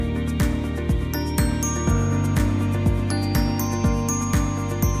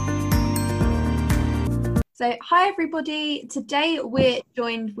So, hi everybody. Today we're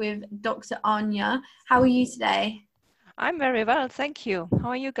joined with Dr. Anya. How are you today? I'm very well, thank you. How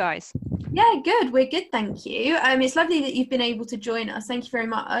are you guys? Yeah, good. We're good, thank you. It's lovely that you've been able to join us. Thank you very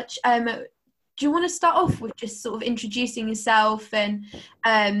much. Do you want to start off with just sort of introducing yourself and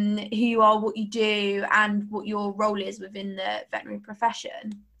who you are, what you do, and what your role is within the veterinary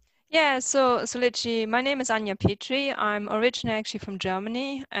profession? Yeah, so literally, my name is Anja Petri. I'm originally actually from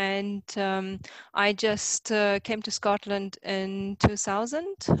Germany, and I just came to Scotland in 2000,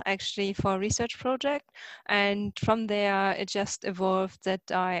 actually for a research project. And from there, it just evolved that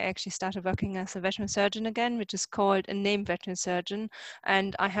I actually started working as a veterinary surgeon again, which is called a named veterinary surgeon.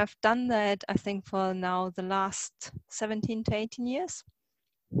 And I have done that, I think, for now the last 17 to 18 years.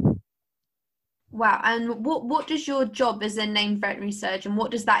 Wow. And what does your job as a named veterinary surgeon, what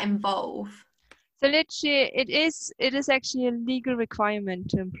does that involve? So literally, it is actually a legal requirement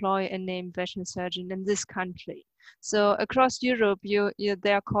to employ a named veterinary surgeon in this country. So across Europe,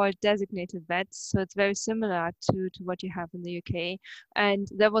 they are called designated vets. So it's very similar to what you have in the UK. And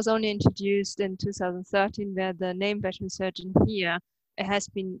that was only introduced in 2013, where the named veterinary surgeon here it has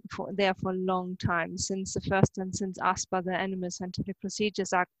been there for a long time, since the first time since ASPA, the Animal Scientific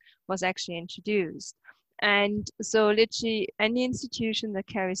Procedures Act, was actually introduced. And so literally any institution that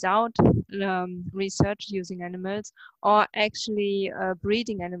carries out research using animals or actually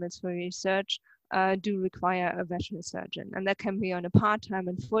breeding animals for research do require a veterinary surgeon. And that can be on a part-time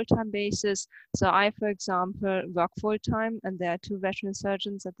and full-time basis. So I, for example, work full-time, and there are two veterinary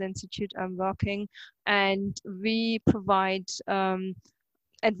surgeons at the institute I'm working, and we provide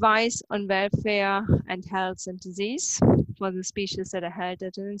advice on welfare and health and disease for the species that are held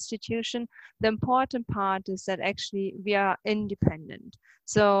at an institution. The important part is that actually we are independent.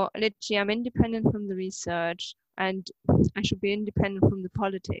 So literally I'm independent from the research, and I should be independent from the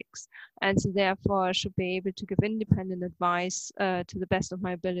politics. And so therefore I should be able to give independent advice to the best of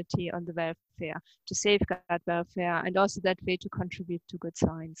my ability on the welfare, to safeguard welfare, and also that way to contribute to good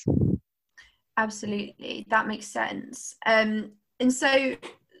science. Absolutely, that makes sense. And so,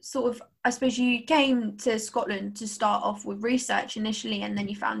 sort of, I suppose you came to Scotland to start off with research initially, and then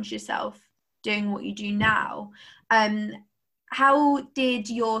you found yourself doing what you do now. Um, how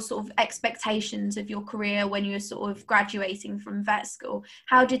did your sort of expectations of your career when you were sort of graduating from vet school,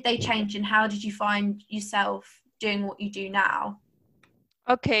 how did they change, and how did you find yourself doing what you do now?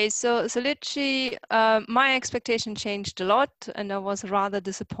 Okay, so literally, my expectation changed a lot, and I was rather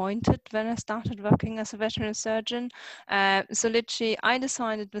disappointed when I started working as a veterinary surgeon. So literally, I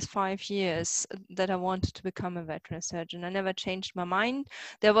decided with 5 years that I wanted to become a veterinary surgeon. I never changed my mind.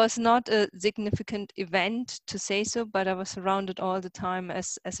 There was not a significant event to say so, but I was surrounded all the time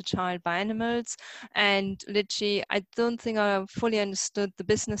as a child by animals, and literally, I don't think I fully understood the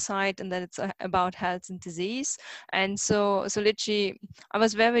business side and that it's about health and disease. And so literally, I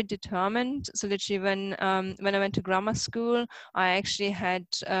was very determined. So literally, when I went to grammar school, I actually had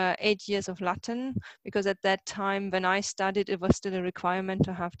 8 years of Latin, because at that time when I studied, it was still a requirement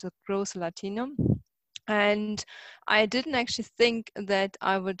to have the gross Latinum. And I didn't actually think that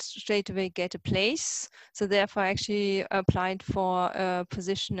I would straight away get a place. So therefore, I actually applied for a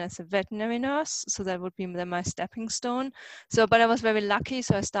position as a veterinary nurse. So that would be then my stepping stone. So, but I was very lucky.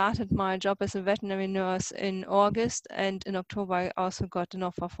 So I started my job as a veterinary nurse in August, and in October, I also got an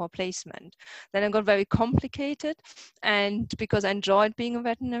offer for placement. Then it got very complicated, and because I enjoyed being a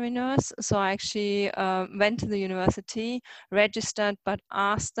veterinary nurse, so I actually went to the university, registered, but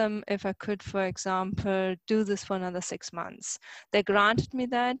asked them if I could, for example, do this for another 6 months. They granted me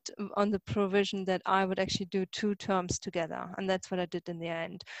that on the provision that I would actually do 2 terms together, and that's what I did in the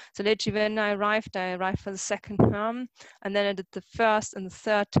end. So literally, when I arrived for the second term, and then I did the first and the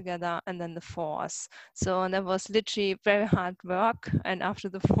third together, and then the fourth. So, and that was literally very hard work, and after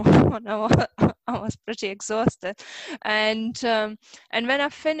the fourth one, I was pretty exhausted. And when I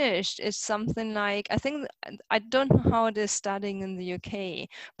finished, it's something like, I think, I don't know how it is studying in the UK,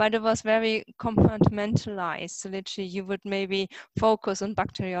 but it was very compartmentalized. So literally, you would maybe focus on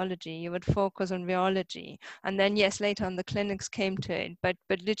bacteriology, you would focus on virology, and then yes, later on the clinics came to it. But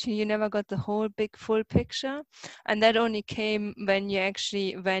literally, you never got the whole big full picture, and that only came when you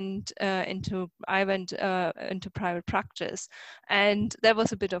actually went into private practice, and that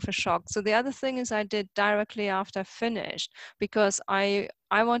was a bit of a shock. So the other thing is I did directly after I finished, because I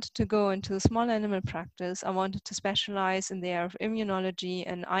wanted to go into the small animal practice. I wanted to specialize in the area of immunology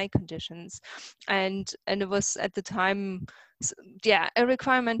and eye conditions. And it was at the time, a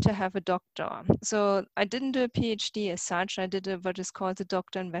requirement to have a doctor. So I didn't do a PhD as such. I did what is called a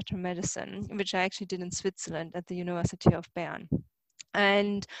doctor in veterinary medicine, which I actually did in Switzerland at the University of Bern.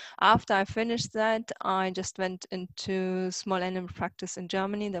 And after I finished that, I just went into small animal practice in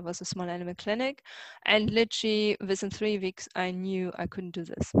Germany. There was a small animal clinic. And literally within 3 weeks, I knew I couldn't do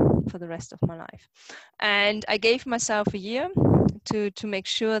this for the rest of my life. And I gave myself a year to make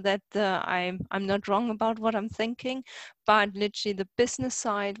sure that I'm not wrong about what I'm thinking. But literally the business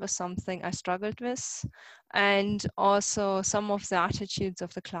side was something I struggled with. And also some of the attitudes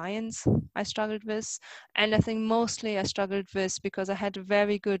of the clients I struggled with. And I think mostly I struggled with because I had a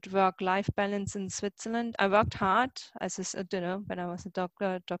very good work-life balance in Switzerland. I worked hard when I was a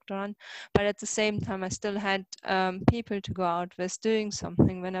doctorand, but at the same time I still had people to go out with doing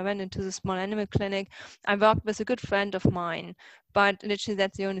something. When I went into the small animal clinic, I worked with a good friend of mine, but literally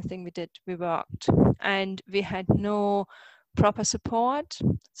that's the only thing we did. We worked, and we had no proper support.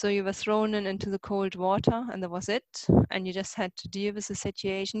 So you were thrown into the cold water, and that was it. And you just had to deal with the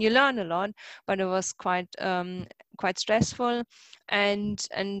situation. You learn a lot, but it was quite stressful. And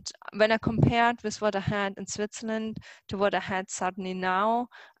when I compared with what I had in Switzerland to what I had suddenly now,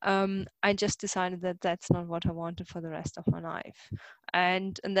 I just decided that that's not what I wanted for the rest of my life.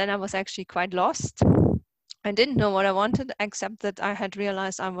 And then I was actually quite lost. I didn't know what I wanted, except that I had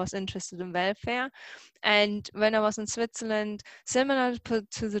realized I was interested in welfare. And when I was in Switzerland, similar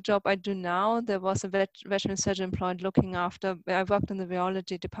to the job I do now, there was a veterinary surgeon employed looking after, I worked in the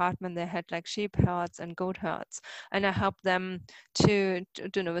biology department. They had like sheep herds and goat herds. And I helped them to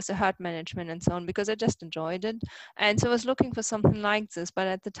with the herd management and so on, because I just enjoyed it. And so I was looking for something like this, but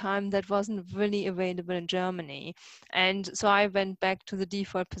at the time that wasn't really available in Germany. And so I went back to the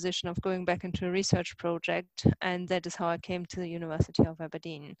default position of going back into a research project. And that is how I came to the University of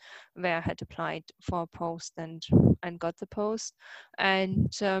Aberdeen, where I had applied for a post and got the post.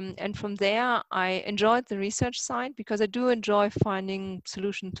 And from there, I enjoyed the research side because I do enjoy finding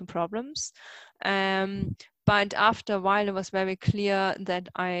solutions to problems. But after a while, it was very clear that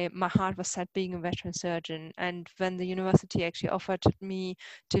my heart was set being a veterinary surgeon. And when the university actually offered me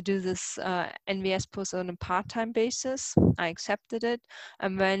to do this NVS post on a part-time basis, I accepted it.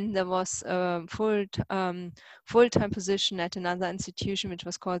 And when there was a full-time position at another institution, which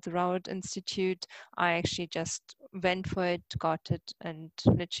was called the Raud Institute, I actually just went for it, got it, and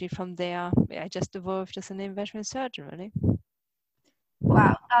literally from there, I just evolved as a named veterinary surgeon, really.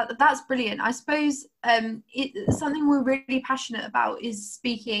 Wow, that's brilliant. I suppose something we're really passionate about is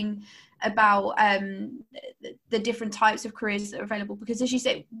speaking about the different types of careers that are available, because as you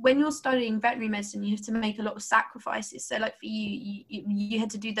say, when you're studying veterinary medicine, you have to make a lot of sacrifices. So like for you had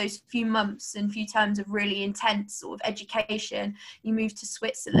to do those few months and few terms of really intense sort of education. You moved to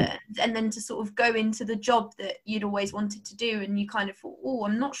Switzerland, and then to sort of go into the job that you'd always wanted to do, and you kind of thought, oh,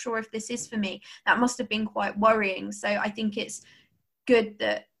 I'm not sure if this is for me. That must have been quite worrying. So I think it's good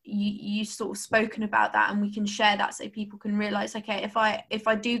that you sort of spoken about that, and we can share that so people can realize, okay, if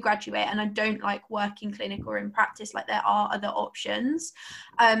I do graduate and I don't like working clinic or in practice, like there are other options.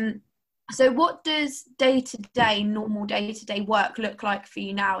 So what does normal day-to-day work look like for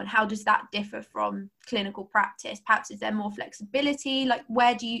you now, and how does that differ from clinical practice? Perhaps is there more flexibility? Like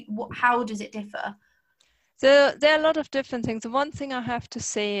how does it differ? So there are a lot of different things. The one thing I have to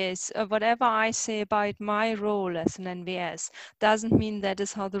say is whatever I say about my role as an NVS doesn't mean that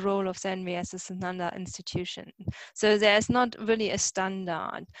is how the role of the NVS is in another institution. So there's not really a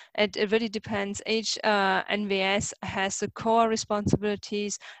standard. It really depends. Each NVS has the core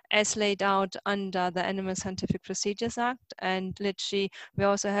responsibilities as laid out under the Animal Scientific Procedures Act. And literally,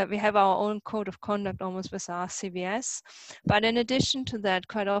 we have our own code of conduct almost with our CVS. But in addition to that,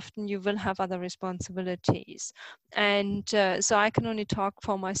 quite often you will have other responsibilities. And so I can only talk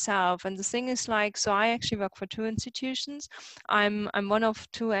for myself. And the thing is, like, so I actually work for two institutions. I'm one of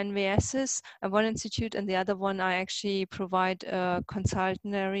two NVSs at one institute, and the other one I actually provide a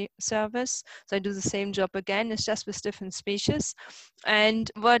consultancy service. So I do the same job again, it's just with different species.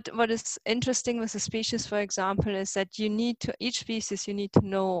 And what is interesting with the species, for example, is that each species you need to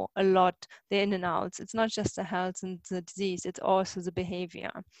know a lot, the in and outs. It's not just the health and the disease, it's also the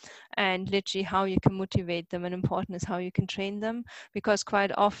behavior. And literally how you can motivate them, and important is how you can train them, because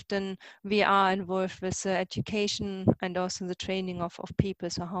quite often we are involved with the education and also the training of people,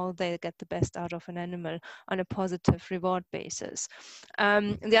 so how they get the best out of an animal on a positive reward basis.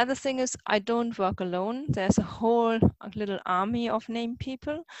 The other thing is I don't work alone. There's a whole little army of named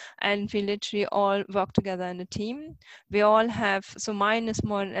people, and we literally all work together in a team. We all have, so mine is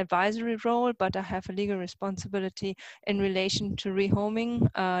more an advisory role, but I have a legal responsibility in relation to rehoming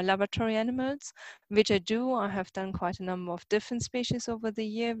laboratory animals, which I do. I have done quite a number of different species over the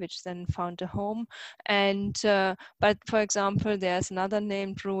year, which then found a home. And but for example, there's another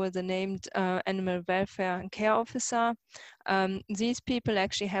named rule, the named animal welfare and care officer. These people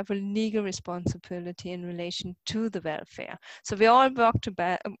actually have a legal responsibility in relation to the welfare. So we all work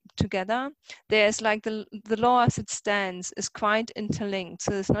together. There's like the law as it stands is quite interlinked.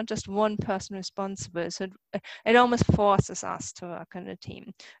 So there's not just one person responsible. So it almost forces us to work on a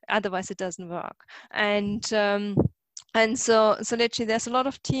team. Otherwise, it doesn't work. And so literally there's a lot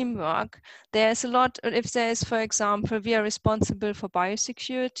of teamwork. There's a lot, if there's, for example, we are responsible for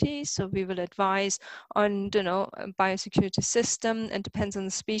biosecurity. So we will advise on, you know, a biosecurity system, and depends on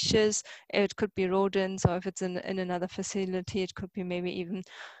the species. It could be rodents, or if it's in another facility, it could be maybe even,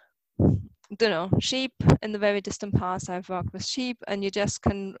 don't know, sheep. In the very distant past, I've worked with sheep, and you just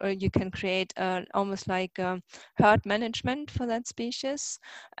can you can create almost like herd management for that species.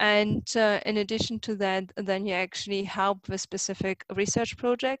 And in addition to that, then you actually help with specific research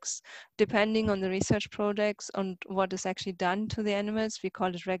projects. Depending on the research projects, on what is actually done to the animals, we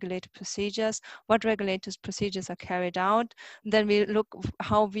call it regulated procedures. What regulated procedures are carried out, then we look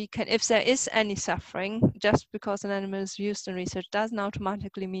how we can, if there is any suffering, just because an animal is used in research doesn't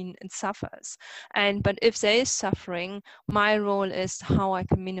automatically mean it suffers. But if there is suffering, my role is how I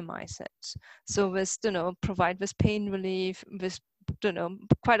can minimize it. So with, you know, provide with pain relief, with, you know,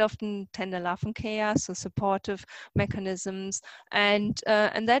 quite often tender love and care, so supportive mechanisms, and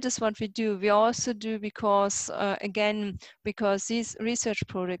that is what we do. We also do because again, because these research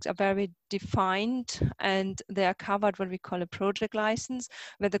projects are very defined, and they are covered what we call a project license,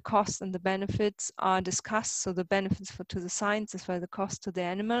 where the costs and the benefits are discussed. So the benefits to the science as well as the cost to the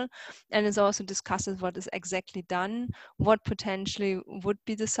animal, and it also discusses what is exactly done, what potentially would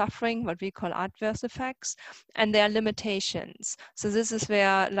be the suffering, what we call adverse effects, and their limitations. So this is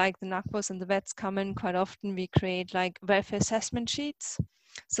where like the NACPOs and the vets come in. Quite often we create like welfare assessment sheets,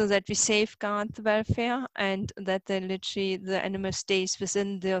 so that we safeguard the welfare, and that they literally, the animal stays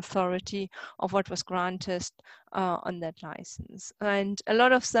within the authority of what was granted on that license. And a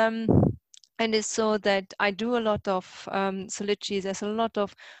lot of them, and it's so that I do a lot of, so literally there's a lot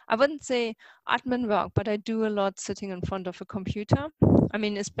of, I wouldn't say admin work, but I do a lot sitting in front of a computer. I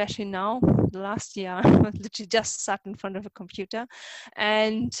mean, especially now, last year, I literally just sat in front of a computer.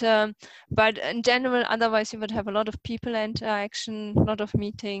 And, but in general, otherwise you would have a lot of people interaction, a lot of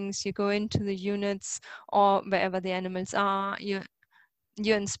meetings. You go into the units or wherever the animals are, you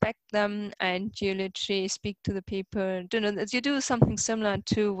inspect them, and you literally speak to the people. You do something similar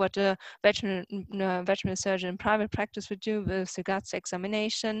to what a veterinary surgeon in private practice would do with regards to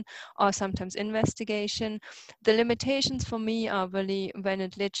examination or sometimes investigation. The limitations for me are really when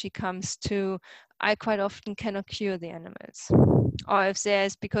it literally comes to, I quite often cannot cure the animals. Or if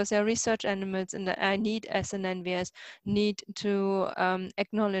there's, because they're research animals, and I need, as an NVS, need to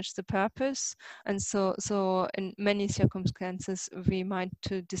acknowledge the purpose. And so in many circumstances, we might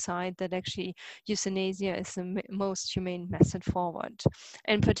to decide that actually euthanasia is the most humane method forward.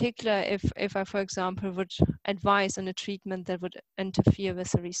 In particular, if I, for example, would advise on a treatment that would interfere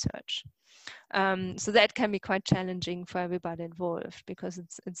with the research. So that can be quite challenging for everybody involved, because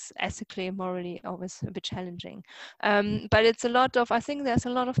it's ethically and morally always a bit challenging. But it's a lot of, I think there's a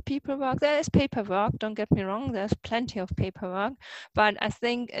lot of paperwork. There is paperwork, don't get me wrong, there's plenty of paperwork, but I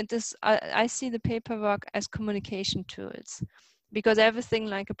think it is, I see the paperwork as communication tools. Because everything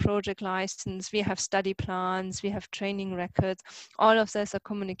like a project license, we have study plans, we have training records, all of those are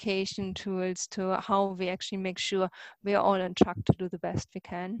communication tools to how we actually make sure we are all on track to do the best we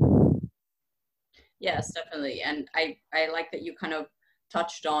can. Yes, definitely. And I like that you kind of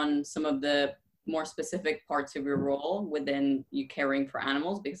touched on some of the more specific parts of your role within you caring for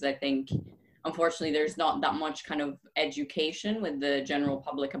animals, because I think unfortunately there's not that much kind of education with the general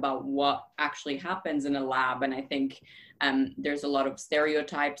public about what actually happens in a lab. And I think there's a lot of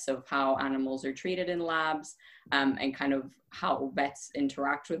stereotypes of how animals are treated in labs, and kind of how vets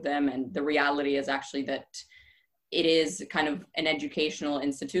interact with them. And the reality is actually that it is kind of an educational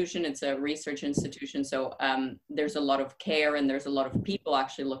institution. It's a research institution. So there's a lot of care, and there's a lot of people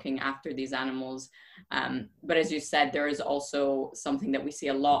actually looking after these animals. But as you said, there is also something that we see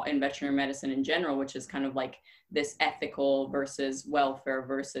a lot in veterinary medicine in general, which is kind of like this ethical versus welfare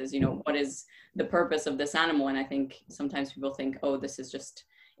versus, you know, what is the purpose of this animal? And I think sometimes people think, oh, this is just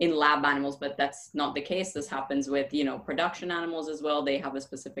in lab animals, but that's not the case. This happens with, you know, production animals as well. They have a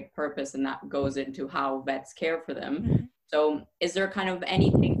specific purpose, and that goes into how vets care for them. So is there kind of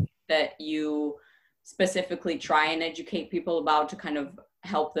anything that you specifically try and educate people about to kind of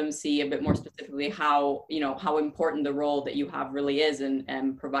help them see a bit more specifically how, you know, how important the role that you have really is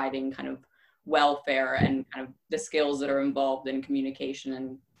in providing kind of welfare and kind of the skills that are involved in communication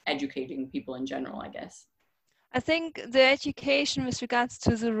and educating people in general, I guess. I think the education with regards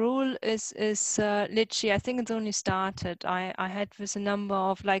to the rule is literally, I think it's only started. I had with a number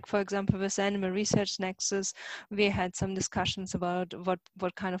of, like, for example, with Animal Research Nexus, we had some discussions about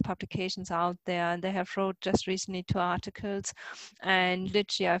what kind of publications are out there, and they have wrote just recently 2 articles. And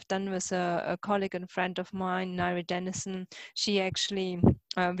literally, I've done with a colleague and friend of mine, Nairi Dennison. She actually,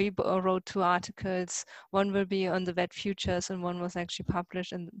 we wrote 2 articles. One will be on the vet futures, and one was actually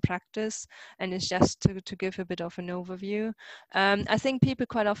published in practice. And it's just to give a bit of an overview. I think people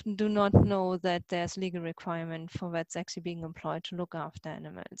quite often do not know that there's legal requirement for vets actually being employed to look after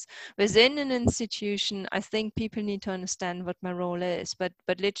animals. Within an institution, I think people need to understand what my role is, but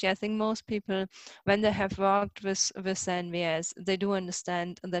literally I think most people, when they have worked with NVS, they do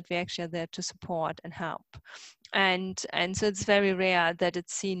understand that we actually are there to support and help. And so it's very rare that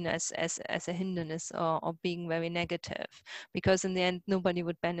it's seen as a hindrance or being very negative, because in the end nobody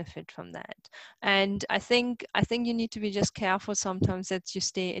would benefit from that. And I think you need to be just careful sometimes that you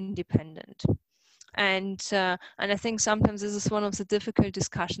stay independent. And I think sometimes this is one of the difficult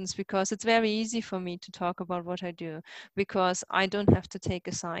discussions, because it's very easy for me to talk about what I do, because I don't have to take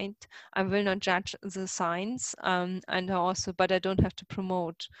a side. I will not judge the science, but I don't have to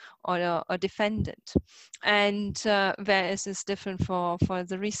promote or defend it. And whereas it's different for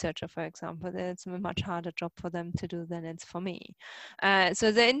the researcher, for example, it's a much harder job for them to do than it's for me.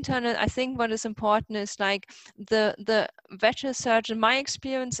 So the internal, I think what is important is like the veterinary surgeon. My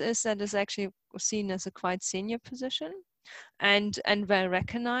experience is that it's actually seen as a quite senior position and well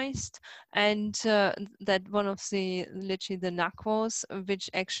recognized, and that one of the literally the NACWOs, which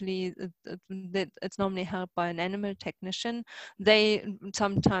actually it's normally held by an animal technician, they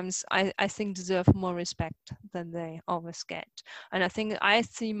sometimes I think deserve more respect than they always get. And I think I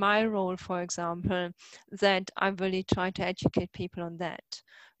see my role, for example, that I really try to educate people on that.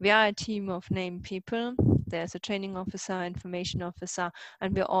 We are a team of named people. There's a training officer, information officer,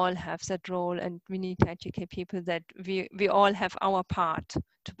 and we all have that role, and we need to educate people that we all have our part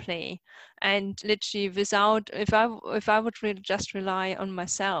to play. And literally without, if I would really just rely on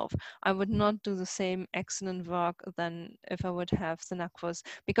myself, I would not do the same excellent work than if I would have the NACWOs,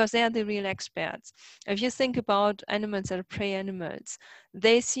 because they are the real experts. If you think about animals that are prey animals,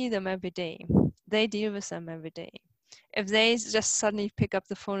 they see them every day. They deal with them every day. If they just suddenly pick up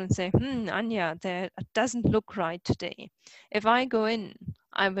the phone and say, Anya, that doesn't look right today. If I go in,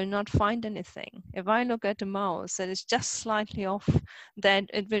 I will not find anything. If I look at a mouse that is just slightly off, then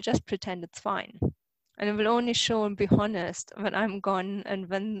it will just pretend it's fine. And it will only show and be honest when I'm gone, and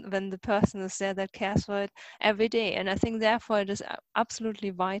when the person is there that cares for it every day. And I think therefore it is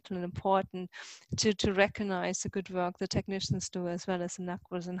absolutely vital and important to recognize the good work the technicians do, as well as the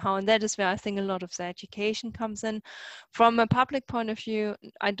NACWOs, and that is where I think a lot of the education comes in. From a public point of view,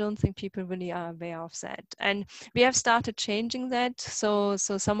 I don't think people really are aware of that. And we have started changing that. So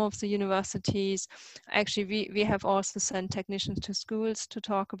some of the universities, actually we have also sent technicians to schools to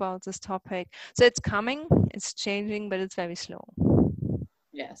talk about this topic. So it's coming. It's changing, but it's very slow.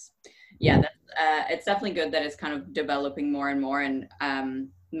 Yes, yeah, it's definitely good that it's kind of developing more and more. And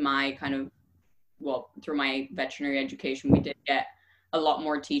my kind of, well, through my veterinary education, we did get a lot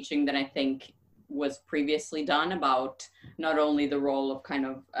more teaching than I think was previously done about not only the role of kind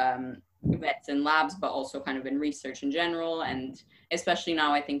of vets in labs, but also kind of in research in general. And especially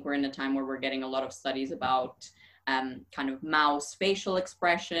now, I think we're in a time where we're getting a lot of studies about kind of mouse facial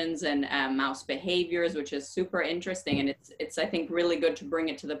expressions and mouse behaviors, which is super interesting. And it's I think really good to bring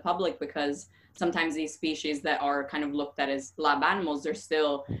it to the public, because sometimes these species that are kind of looked at as lab animals, they're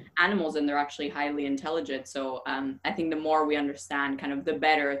still animals and they're actually highly intelligent. So I think the more we understand, kind of the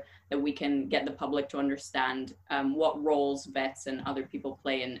better that we can get the public to understand what roles vets and other people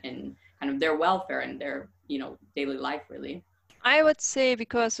play in kind of their welfare and their, daily life, really. I would say,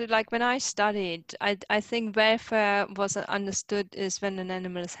 because like when I studied, I think welfare was understood is when an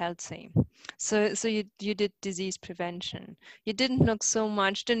animal is healthy. So you did disease prevention. You didn't look so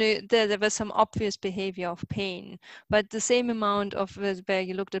much, there was some obvious behavior of pain, but the same amount of where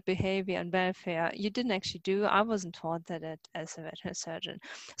you looked at behavior and welfare, you didn't actually do. I wasn't taught that as a veterinary surgeon.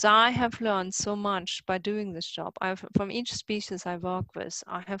 So I have learned so much by doing this job. From each species I work with,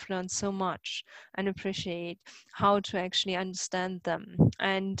 I have learned so much and appreciate how to actually understand understand them.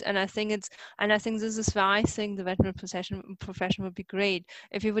 And I think this is why I think the veterinary profession would be great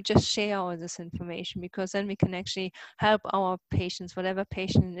if we would just share all this information, because then we can actually help our patients, whatever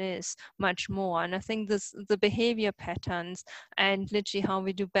patient it is, much more. And I think the behavior patterns and literally how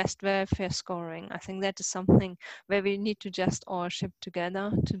we do best welfare scoring, I think that is something where we need to just all ship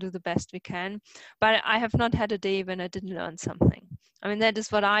together to do the best we can. But I have not had a day when I didn't learn something. I mean, that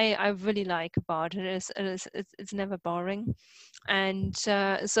is what I really like about it. It's never boring. And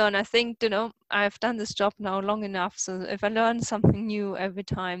and I think, I've done this job now long enough. So if I learn something new every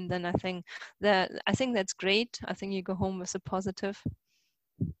time, then I think that's great. I think you go home with a positive.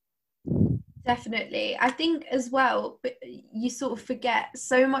 Definitely. I think as well, but you sort of forget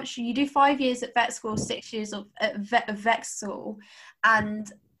so much. You do 5 years at vet school, 6 years at vet school,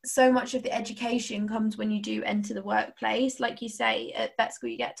 and so much of the education comes when you do enter the workplace. Like you say, at vet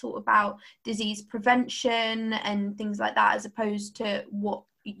school, you get taught about disease prevention and things like that, as opposed to what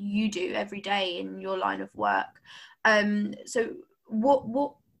you do every day in your line of work. So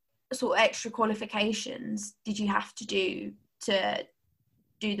what sort of extra qualifications did you have to do to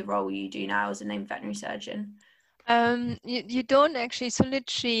do the role you do now as a named veterinary surgeon? You don't actually. So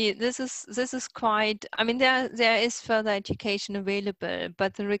literally, this is quite. I mean, there is further education available,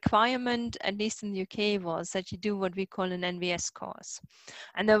 but the requirement, at least in the UK, was that you do what we call an NVS course,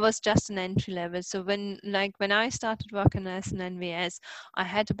 and there was just an entry level. So when I started working as an NVS, I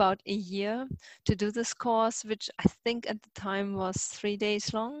had about a year to do this course, which I think at the time was 3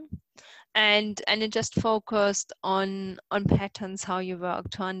 days long. And it just focused on patterns, how you work,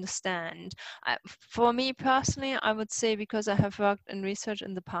 to understand. For me personally, I would say, because I have worked in research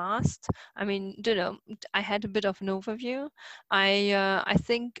in the past, I mean, I had a bit of an overview. I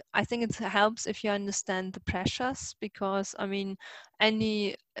think it helps if you understand the pressures, because I mean,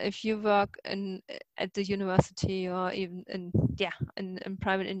 if you work at the university or even in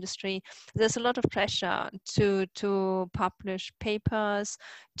private industry, there's a lot of pressure to publish papers,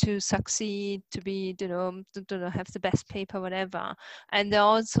 to succeed, to be to have the best paper, whatever. And there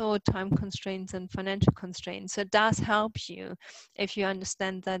are also time constraints and financial constraints. So it does help you if you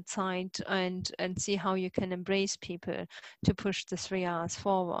understand that side and see how you can embrace people to push the 3 Rs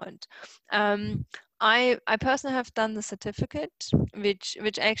forward. I personally have done the certificate, which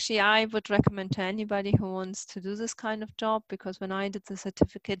actually I would recommend to anybody who wants to do this kind of job, because when I did the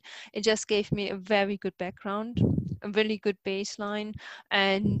certificate, it just gave me a very good background, a really good baseline,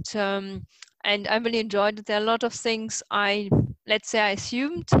 and I really enjoyed it. There are a lot of things I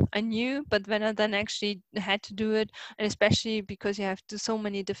assumed I knew, but when I then actually had to do it, and especially because you have so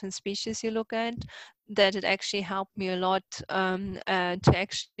many different species you look at, that it actually helped me a lot to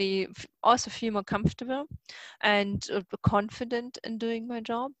actually also feel more comfortable and confident in doing my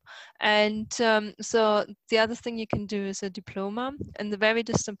job. And so the other thing you can do is a diploma. In the very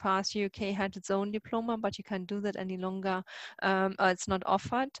distant past, UK had its own diploma, but you can't do that any longer, or it's not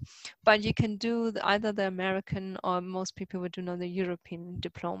offered. But you can do either the American, or most people would do the European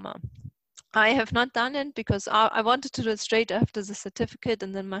diploma. I have not done it because I wanted to do it straight after the certificate,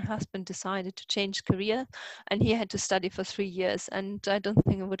 and then my husband decided to change career, and he had to study for 3 years, and I don't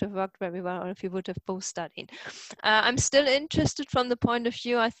think it would have worked very well if we would have both studied. I'm still interested from the point of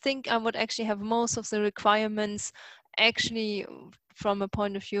view, I think I would actually have most of the requirements actually from a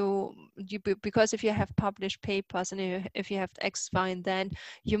point of view, because if you have published papers and if you have X, Y, and Z,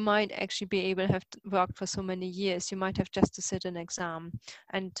 you might actually be able to have worked for so many years. You might have just to sit an exam,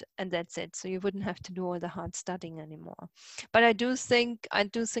 and that's it. So you wouldn't have to do all the hard studying anymore. But I do think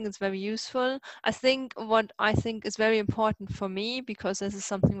it's very useful. I think what I think is very important for me, because this is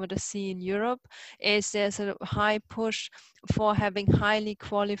something what I see in Europe, is there's a high push for having highly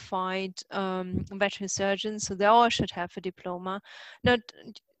qualified veterinary surgeons. So they all should have a diploma. Not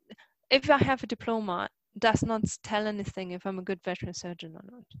if I have a diploma, does not tell anything if I'm a good veterinary surgeon or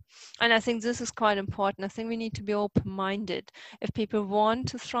not. And I think this is quite important. I think we need to be open-minded. If people want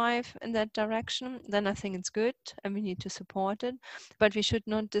to thrive in that direction, then I think it's good and we need to support it. But we should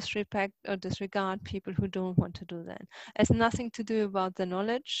not disrespect or disregard people who don't want to do that. It has nothing to do about the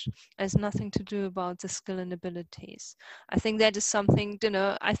knowledge. It has nothing to do about the skill and abilities. I think that is something,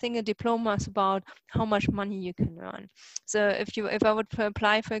 I think a diploma is about how much money you can earn. So if I would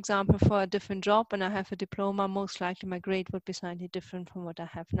apply, for example, for a different job and I have a diploma, most likely my grade would be slightly different from what I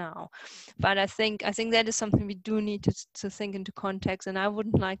have now. But I think that is something we do need to think into context, and I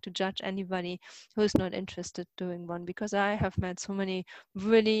wouldn't like to judge anybody who's not interested doing one, because I have met so many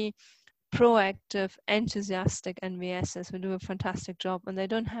really proactive, enthusiastic NVSs who do a fantastic job and they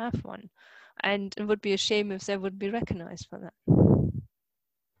don't have one. And it would be a shame if they would be recognized for that.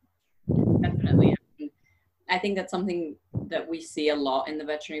 Definitely. I think that's something that we see a lot in the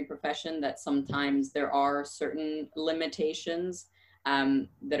veterinary profession, that sometimes there are certain limitations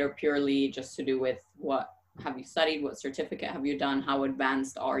that are purely just to do with what have you studied, what certificate have you done, how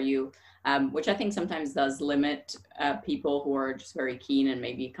advanced are you, which I think sometimes does limit people who are just very keen and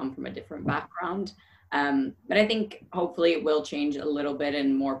maybe come from a different background. But I think hopefully it will change a little bit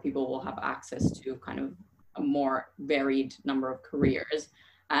and more people will have access to kind of a more varied number of careers.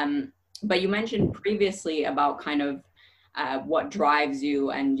 But you mentioned previously about kind of what drives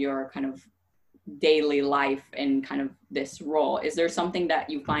you and your kind of daily life in kind of this role. Is there something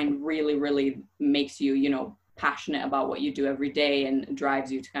that you find really, really makes you, you know, passionate about what you do every day and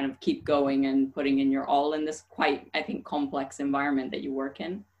drives you to kind of keep going and putting in your all in this quite, I think, complex environment that you work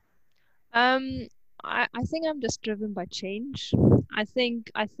in? I think I'm just driven by change. I think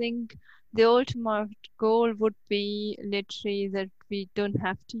the ultimate goal would be literally that we don't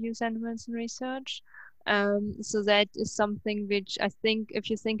have to use animals in research. So that is something which I think, if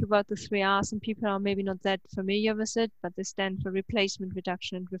you think about the 3 R's, and people are maybe not that familiar with it, but they stand for replacement,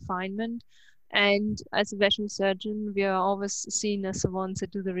 reduction, and refinement. And as a veterinary surgeon, we are always seen as the ones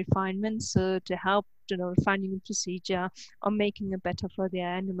that do the refinement. So to help, you know, refining a procedure or making it better for the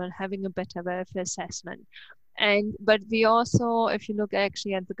animal, having a better welfare assessment. But we also, if you look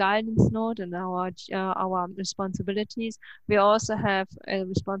actually at the guidance note and our responsibilities, we also have a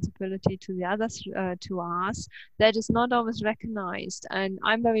responsibility to the other 2 R's that is not always recognized, and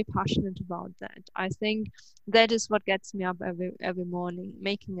I'm very passionate about that. I think that is what gets me up every morning,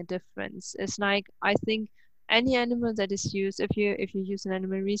 making a difference. It's like, I think any animal that is used, if you use an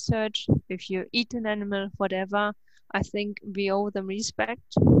animal research, if you eat an animal, whatever, I think we owe them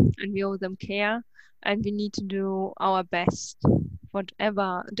respect and we owe them care. And we need to do our best,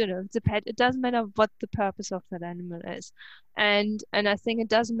 whatever, you know, the pet, it doesn't matter what the purpose of that animal is. And I think it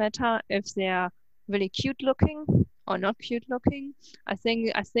doesn't matter if they're really cute looking or not cute looking. I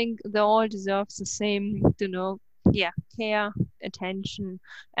think they all deserve the same, you know, care, attention.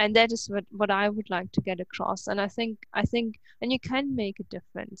 And that is what I would like to get across. And I think, and you can make a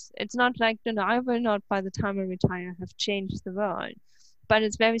difference. It's not like, you know, I will not, by the time I retire, have changed the world. But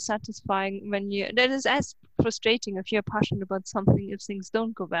it's very satisfying when that is as frustrating if you're passionate about something. If things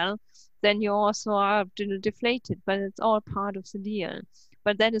don't go well, then you also are, you know, deflated, but it's all part of the deal.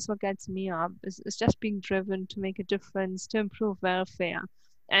 But that is what gets me up, is just being driven to make a difference, to improve welfare.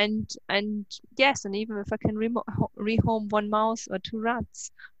 And yes, and even if I can rehome 1 mouse or 2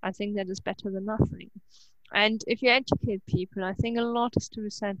 rats, I think that is better than nothing. And if you educate people, I think a lot is to be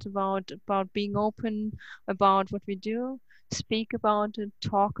said about being open about what we do, speak about it,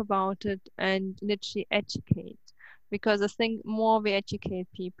 talk about it, and literally educate. Because I think more we educate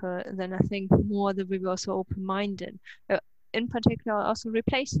people, then I think more that we will also open-minded. In particular, also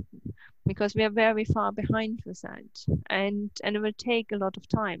replacement, because we are very far behind with that. And it will take a lot of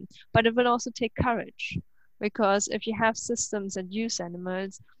time, but it will also take courage. Because if you have systems that use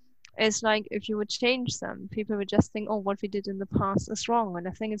animals, it's like if you would change them, people would just think, oh, what we did in the past is wrong. And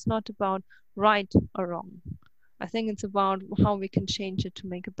I think it's not about right or wrong. I think it's about how we can change it to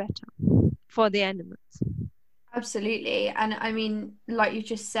make it better for the animals. Absolutely. And I mean, like you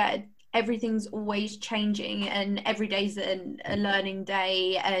just said, everything's always changing and every day's a learning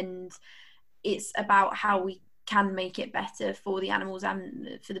day, and it's about how we can make it better for the animals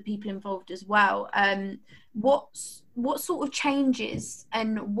and for the people involved as well. What sort of changes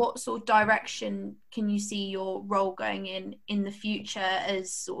and what sort of direction can you see your role going in the future,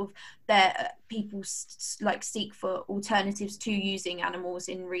 as sort of that people like seek for alternatives to using animals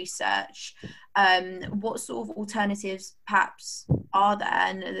in research? What sort of alternatives perhaps are there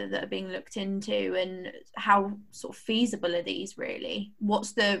and that are being looked into, and how sort of feasible are these really?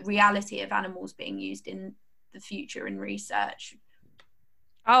 What's the reality of animals being used in the future in research?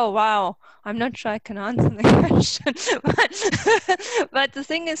 Oh, wow. I'm not sure I can answer the question. But the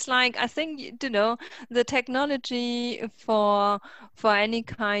thing is, like, I think, you know, the technology for any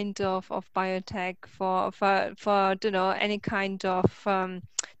kind of biotech, for you know, any kind of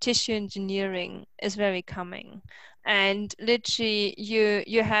tissue engineering is very coming. And literally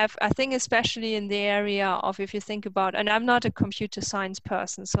you have, I think, especially in the area of, if you think about, and I'm not a computer science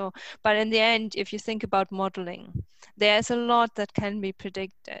person, so, but in the end, if you think about modeling, there's a lot that can be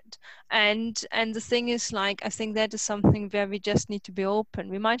predicted. And the thing is, like, I think that is something where we just need to be open.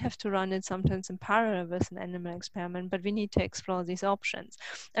 We might have to run it sometimes in parallel with an animal experiment, but we need to explore these options.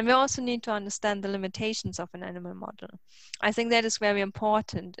 And we also need to understand the limitations of an animal model. I think that is very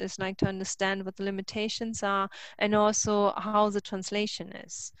important. important is like to understand what the limitations are and also how the translation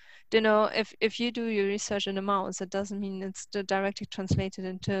is. You know, if you do your research in a mouse, that doesn't mean it's directly translated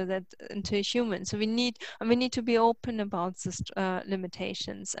into a human. So we need to be open about this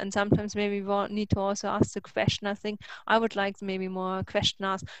limitations, and sometimes maybe we need to also ask the question. I think I would like maybe more question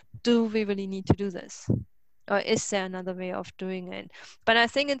asked: do we really need to do this? Or is there another way of doing it? But I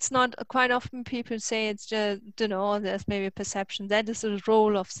think it's not, quite often people say it's just, you know, there's maybe a perception that is the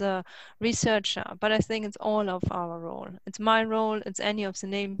role of the researcher, but I think it's all of our role. It's my role, it's any of the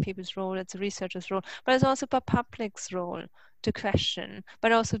named people's role, it's the researcher's role, but it's also the public's role to question,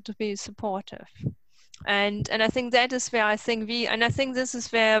 but also to be supportive. And I think that is where I think I think this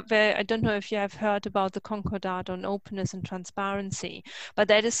is where I don't know if you have heard about the Concordat on openness and transparency, but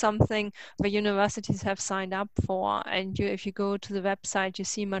that is something where universities have signed up for. And if you go to the website, you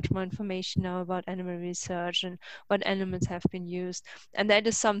see much more information now about animal research and what animals have been used. And that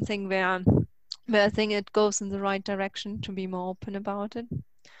is something where I think it goes in the right direction to be more open about it.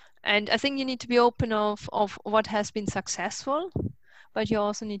 And I think you need to be open of what has been successful, but you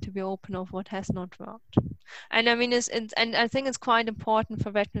also need to be open of what has not worked. And I mean, and I think it's quite important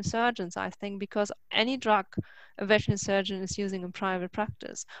for veterinary surgeons, I think, because any drug a veterinary surgeon is using in private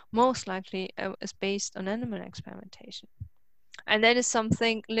practice most likely is based on animal experimentation. And that is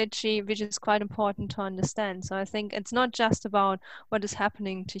something literally which is quite important to understand. So I think it's not just about what is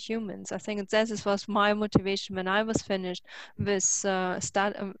happening to humans. I think this was my motivation when I was finished with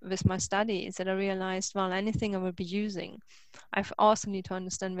my studies, that I realized, well, anything I will be using, I also need to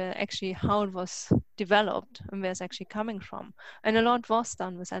understand how it was developed and where it's actually coming from. And a lot was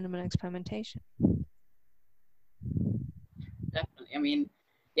done with animal experimentation. Definitely. I mean,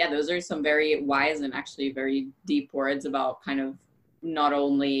 yeah, those are some very wise and actually very deep words about kind of not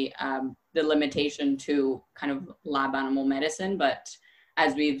only the limitation to kind of lab animal medicine, but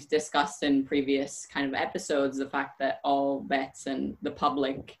as we've discussed in previous kind of episodes, the fact that all vets and the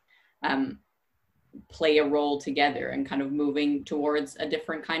public play a role together and kind of moving towards a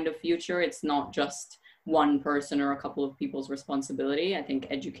different kind of future. It's not just one person or a couple of people's responsibility. I think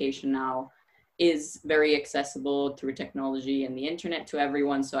education now is very accessible through technology and the internet to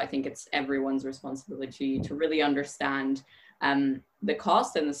everyone. So I think it's everyone's responsibility to really understand the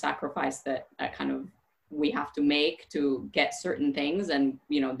cost and the sacrifice that kind of we have to make to get certain things. And,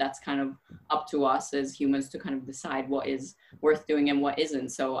 you know, that's kind of up to us as humans to kind of decide what is worth doing and what isn't.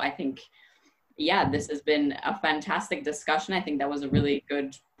 So I think, yeah, this has been a fantastic discussion. I think that was a really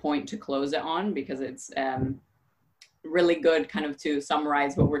good point to close it on, because it's really good kind of to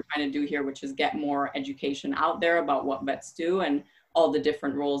summarize what we're trying to do here, which is get more education out there about what vets do and all the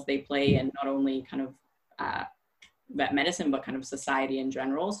different roles they play in not only kind of vet medicine, but kind of society in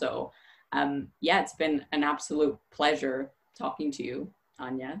general. So yeah, it's been an absolute pleasure talking to you,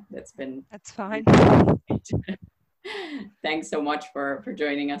 Anya. That's fine. Thanks so much for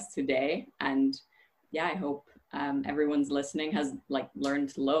joining us today. And yeah, I hope everyone's listening has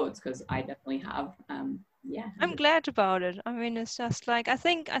learned loads, because I definitely have. Yeah, I'm glad about it. I mean, it's just like, I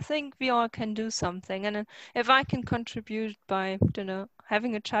think we all can do something, and if I can contribute by, you know,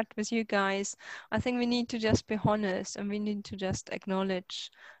 having a chat with you guys, I think we need to just be honest, and we need to just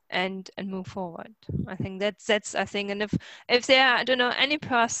acknowledge and move forward. I think that's I think, and if there are, I don't know, any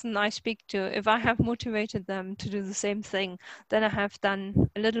person I speak to, if I have motivated them to do the same thing, then I have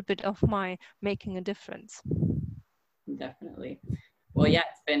done a little bit of my making a difference. Definitely. Well, yeah,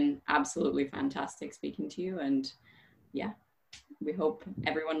 it's been absolutely fantastic speaking to you, and yeah, we hope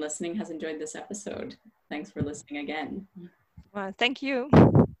everyone listening has enjoyed this episode. Thanks for listening again. Well, thank you.